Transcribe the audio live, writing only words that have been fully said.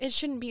it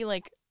shouldn't be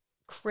like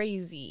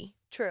crazy.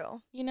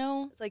 True. You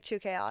know? It's like too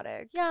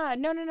chaotic. Yeah,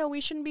 no.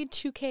 We shouldn't be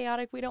too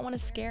chaotic. We don't want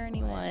to scare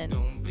anyone.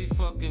 Don't be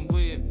fucking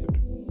weird.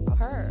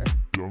 Her.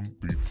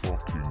 Don't be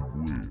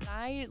fucking weird.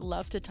 I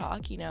love to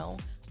talk, you know.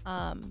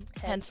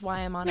 Hence why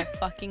I'm on a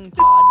fucking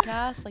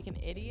podcast like an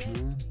idiot.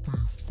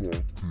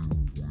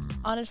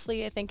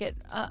 Honestly, I think it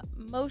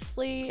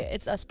mostly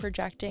it's us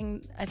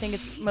projecting. I think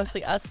it's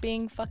mostly us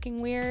being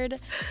fucking weird.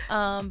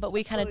 But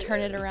we kind of turn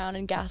it around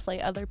and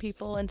gaslight other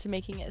people into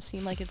making it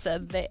seem like it's a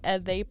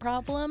they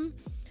problem.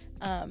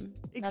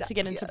 Not to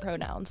get into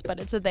pronouns, but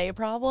it's a they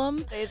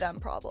problem. They them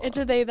problem. It's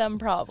a they them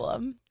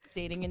problem.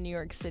 Dating in New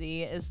York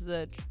City is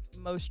the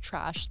most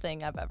trash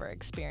thing I've ever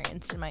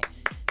experienced in my.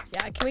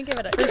 Yeah, can we give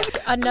it There's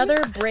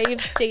another brave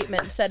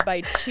statement said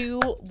by two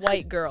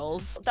white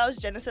girls. That was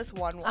Genesis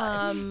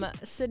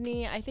 1:1.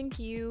 Sydney, I think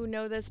you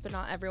know this, but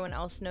not everyone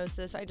else knows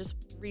this. I just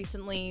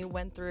recently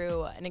went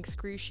through an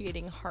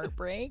excruciating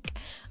heartbreak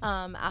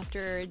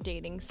after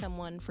dating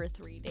someone for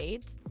 3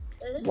 dates.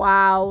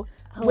 Wow.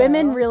 Hello?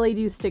 Women really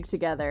do stick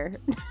together.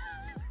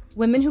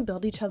 Women who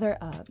build each other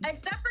up.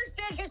 Except for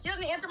Sid, because she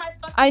doesn't answer my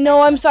fucking. I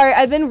know, I'm sorry.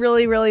 I've been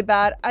really, really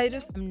bad.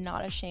 I'm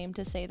not ashamed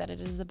to say that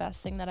it is the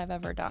best thing that I've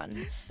ever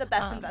done. The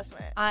best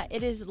investment.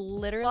 It is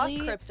literally.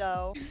 Fuck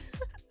crypto.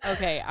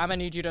 Okay, I'm gonna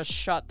need you to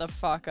shut the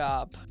fuck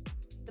up.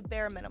 The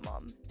bare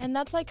minimum. And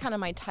that's like kind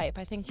of my type.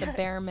 I think the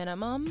bare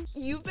minimum.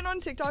 You've been on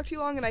TikTok too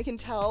long, and I can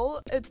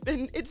tell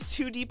it's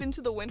too deep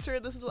into the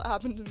winter. This is what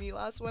happened to me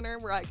last winter,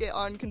 where I get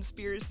on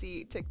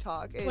conspiracy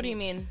TikTok. What do you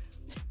mean?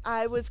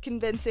 I was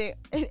convincing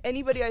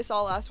anybody I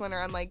saw last winter.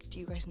 I'm like, do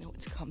you guys know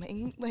what's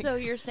coming? Like, so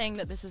you're saying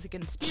that this is a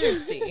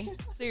conspiracy?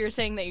 So you're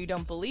saying that you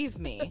don't believe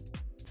me?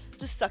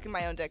 Just sucking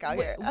my own dick out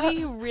here.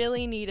 We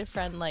really need a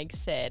friend like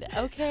Sid.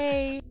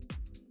 Okay,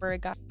 we're a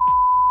guy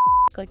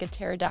like a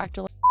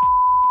pterodactyl.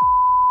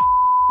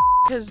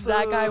 Because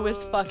that guy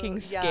was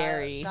fucking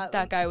scary. Yeah,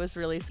 that guy was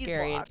really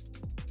scary.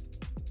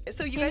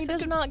 So you and guys he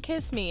does not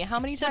kiss me. How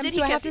many times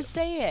do I have to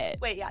say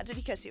it? Wait, yeah, did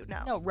he kiss you?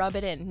 No. No, rub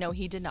it in. No,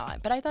 he did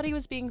not. But I thought he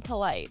was being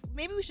polite.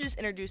 Maybe we should just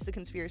introduce the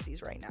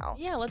conspiracies right now.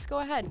 Yeah, let's go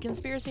ahead.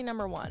 Conspiracy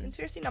number 1.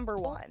 Conspiracy number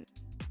 1.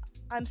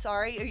 I'm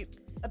sorry. Are you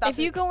if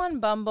you go on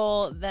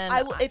Bumble, then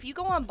if you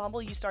go on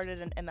Bumble, you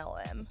started an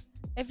MLM.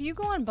 If you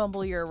go on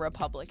Bumble, you're a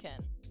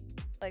Republican.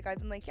 Like, I've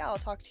been like, yeah, I'll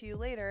talk to you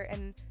later,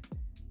 and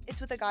it's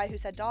with a guy who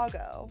said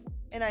doggo.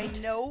 And I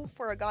know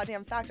for a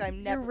goddamn fact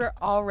You're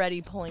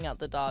already pulling out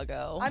the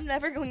doggo. I'm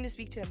never going to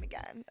speak to him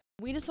again.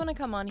 We just want to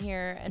come on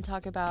here and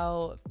talk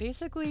about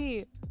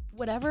basically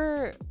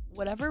whatever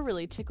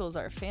really tickles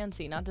our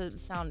fancy. Not to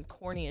sound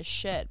corny as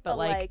shit, but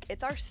like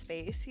it's our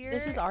space here.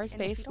 This is our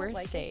space. We're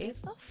like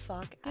safe.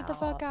 Get the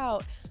fuck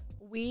out.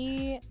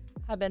 We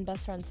have been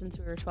best friends since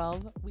we were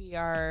 12. We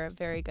are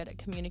very good at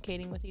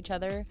communicating with each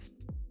other.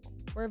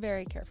 We're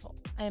very careful.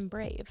 I am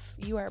brave.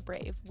 You are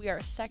brave. We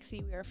are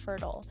sexy. We are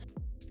fertile.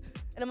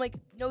 And I'm like,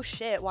 no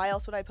shit. Why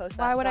else would I post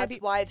that?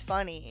 That's why it's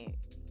funny.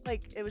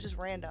 Like, it was just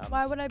random.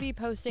 Why would I be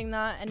posting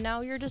that? And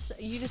now you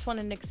just want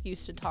an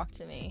excuse to talk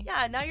to me.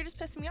 Yeah, now you're just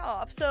pissing me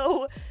off.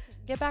 So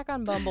get back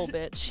on Bumble,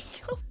 bitch.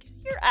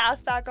 Get your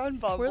ass back on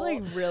Bumble. We're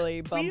like really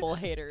Bumble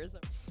haters.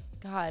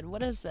 God,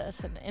 what is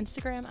this? An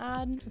Instagram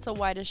ad? It's the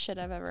whitest shit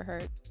I've ever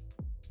heard.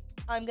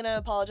 I'm gonna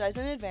apologize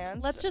in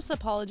advance. Let's just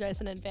apologize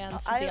in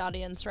advance to the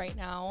audience right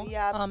now.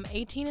 Yeah.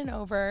 18 and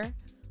over.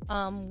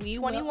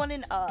 21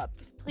 and up.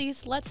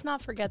 Please, let's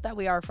not forget that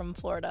we are from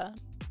Florida.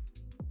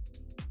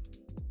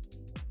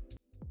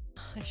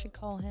 I should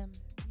call him.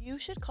 You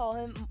should call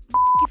him.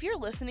 If you're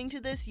listening to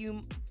this,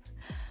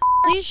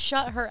 please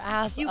shut her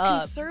ass up. You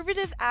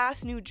conservative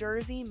ass New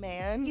Jersey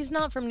man. He's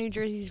not from New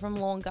Jersey. He's from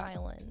Long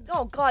Island.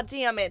 Oh, god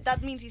damn it.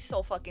 That means he's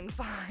so fucking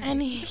fine.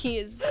 And he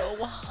is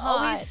so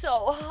hot. Oh, he's so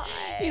hot.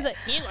 He's like,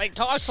 he like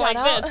talks like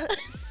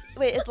this.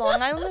 Wait, is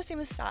Long Island the same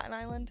as Staten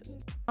Island?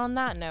 On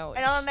that note.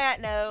 And on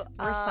that note,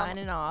 we're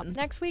signing off.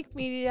 Next week,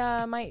 we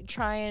might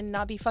try and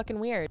not be fucking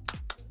weird.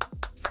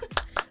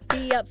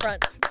 Be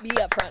upfront. Be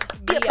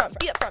upfront. Be upfront.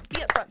 Be upfront. Be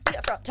upfront. Be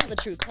upfront. Tell the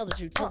truth. Tell the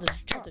truth. Tell the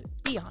truth.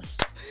 Be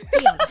honest.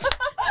 Be honest.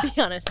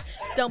 Be honest.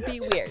 Don't be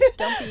weird.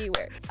 Don't be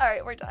weird. All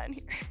right, we're done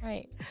here. All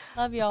right.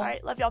 Love y'all. All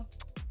right, love y'all.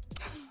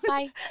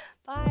 Bye.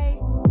 Bye.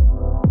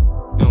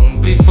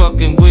 Don't be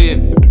fucking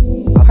weird.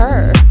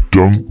 Her.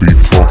 Don't be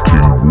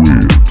fucking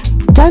weird.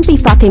 Don't be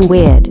fucking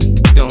weird.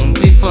 Don't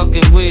be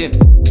fucking weird.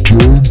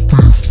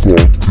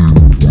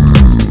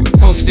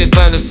 Hosted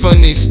by the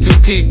funniest two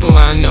people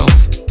I know.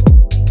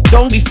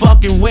 Don't be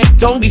fucking weird.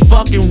 Don't be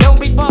fucking. Don't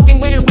be fucking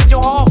weird with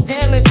your all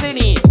Stanley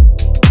City.